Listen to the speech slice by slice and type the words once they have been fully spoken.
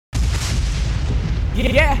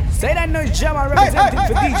Yeah, say that no jam I representing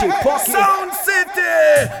for DJ Porky. Sound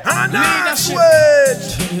City and Leadership.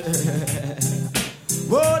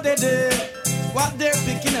 Whoa, they did what they're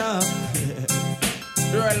picking up.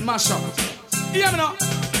 Real mashup. Hear me now.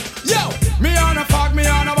 Yo, me on a fog, me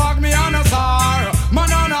on a bog, me on a star.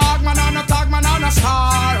 Man on a hog, man on a tag, man on a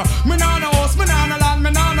star. Me on a house, me on a land, me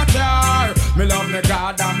on a car. Me love me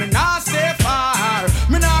God and me not stay far.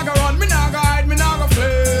 Me not go run, me not go hide, me not go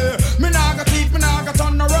flee. Me not go thief, me not go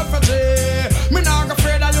turn no refugee. Me not go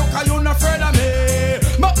afraid of you, cause you not afraid of me.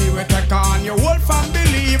 But me will take on your whole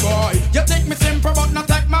family, boy. You think me simple, but not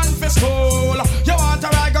take man for school. You want to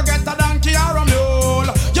ride, go get a donkey or a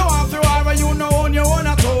mule. You want to ride where you know own your own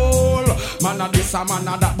at all. Man a this a man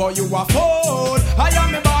a that, boy you a fool. I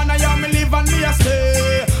am me born, I am me live and me a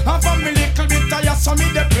stay. And from me little bit I just saw me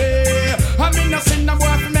the pay. I me no sin no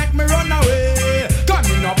boy to make me run away. Cause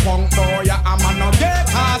me no punk boy, I'm a no get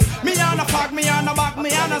pass. Me on a fag, me on a back,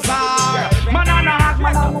 me on a zag. Man on a hack,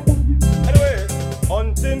 man on a... Anyway,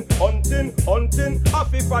 hunting, I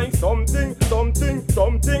fi find something.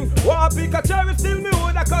 Want pick a cherry, still me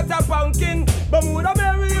woulda cut a pumpkin. But me woulda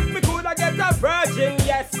marry if me coulda get a virgin,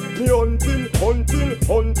 yes. Me hunting,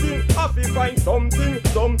 I fi find something.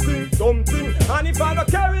 And if I no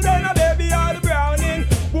carry then a baby or the browning,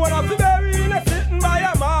 wanna fi bury in a sitting by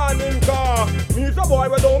a morning car. Me's a boy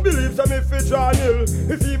we don't believe so me fi draw nil.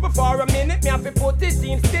 If even for a minute me have to put it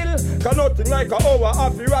in still. Cause nothing like a hour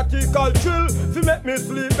of radical chill. Fi make me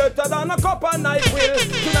sleep better than a cup of night will.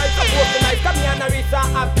 Tonight suppose the night come me and Arisa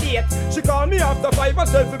have date. She call me after 5 and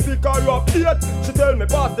said fi pick her up 8. She tell me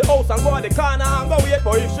pass the house and go to the corner and go wait.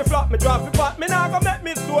 But if she flop me drop me pot, me nah go make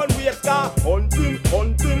me stone waste. Car hunting,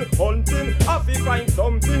 I fi find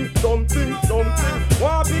something.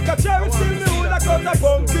 Want pick a cherry, still me woulda cut a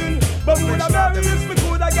pumpkin. But woulda marry if me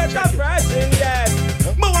coulda get a virgin, yes.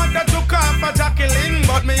 Me want to took off for Jacqueline,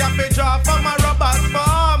 but me have to draw for my rubbers,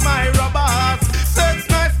 Sex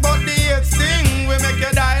nice, but the hate sting. We make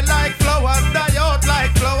you die like flowers, die out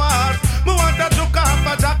like flowers. Me want to took off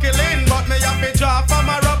for Jacqueline, but me have to draw for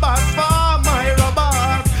my rubbers,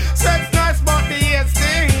 Sex nice, but the hate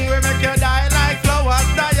sting. We make you die like flowers,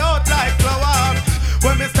 die out like flowers.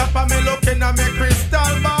 When me stop and me looking at me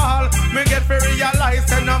crystal ball, me get to realize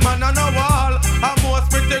that no man on a wall. A most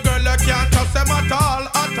pretty girl you can't trust them at all.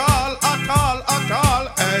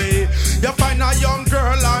 Hey, you find a young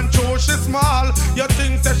girl and true she small. You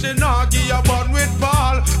think that she not give you bun with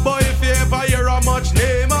ball. But if you ever hear how much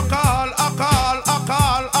name I call.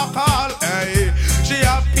 Hey, she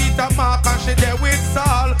have Peter Mark and she there with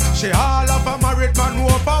Saul. She all of a married man who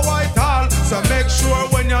up a white hall. So make sure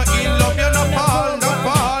when you're in love you no fall.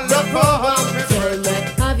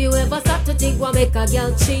 Have you ever stopped to think what make a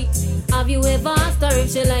girl cheat? Have you ever asked her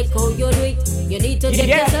if she like how you do it? You need to check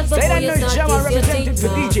yourself before you start this your thing.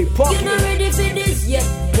 You're not ready for this yet,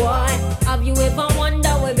 boy. Have you ever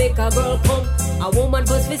wondered where make a girl come? A woman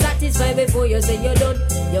must be satisfied before you say you're done.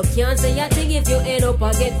 You can't say a thing if you end up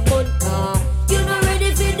a get fun. You're not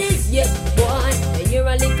ready for this yet, boy. And you're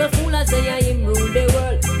a little fool, I say I him rule the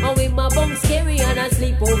world. And with my bum scary and I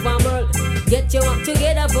sleep over merle. Get your act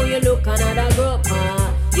together before you look another girl.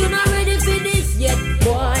 You're not ready for this yet,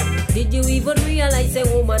 boy. Did you even realize a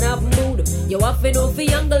woman have mood? You have to know for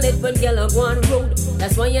younger let when girl are going rude.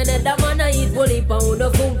 That's why you need that man I eat bully pound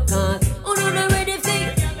of food. Cause oh no, not ready for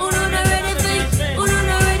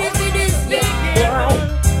this yet, boy.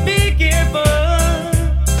 Be careful.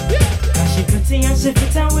 Cause she pretty and she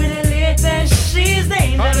fit out with the latest. She's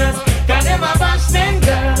dangerous. Cause them a bash them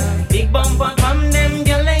girl. Big bumper from them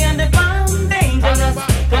girl and the bomb dangerous.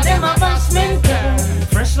 Cause them a bash them girl.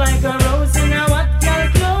 Fresh like a rose in a what girl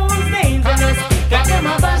clothes dangerous. Got them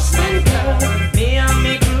a bashment girl. Me and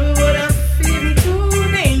me crew would have feel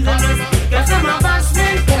too dangerous. Got them a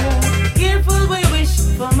bashment girl. Careful we wish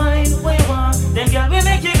for mine we want. Then girl we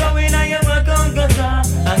make you go in and you work on guitar.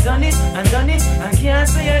 I done it, I can't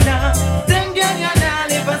say it now. Then girl you not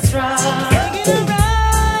live a strong.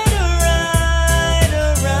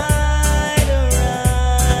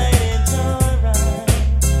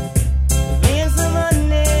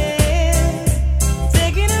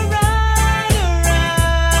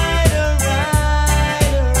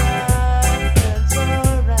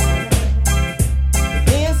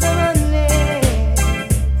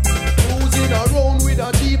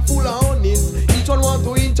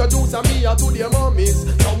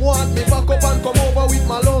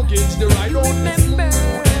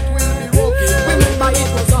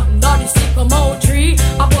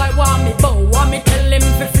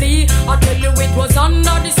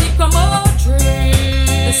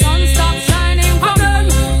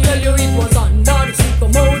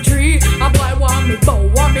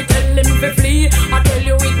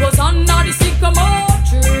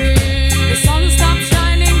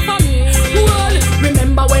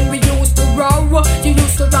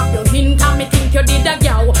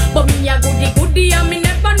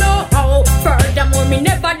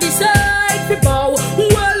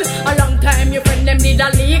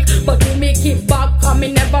 but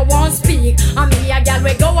me never want speak. And me a gal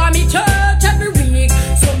we go on me church every week.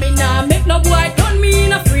 So me nah make no boy turn me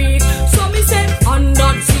in a freak. So me say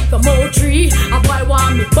under the sycamore tree, a boy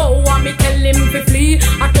want me bow and me tell him to flee.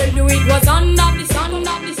 I tell you it was under the sun,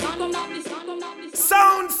 under the sun, under the sun, under the sun.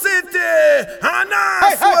 Sound City, and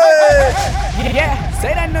I swear. Yeah,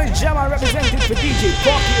 say that no Jama representing for DJ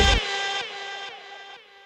Porky.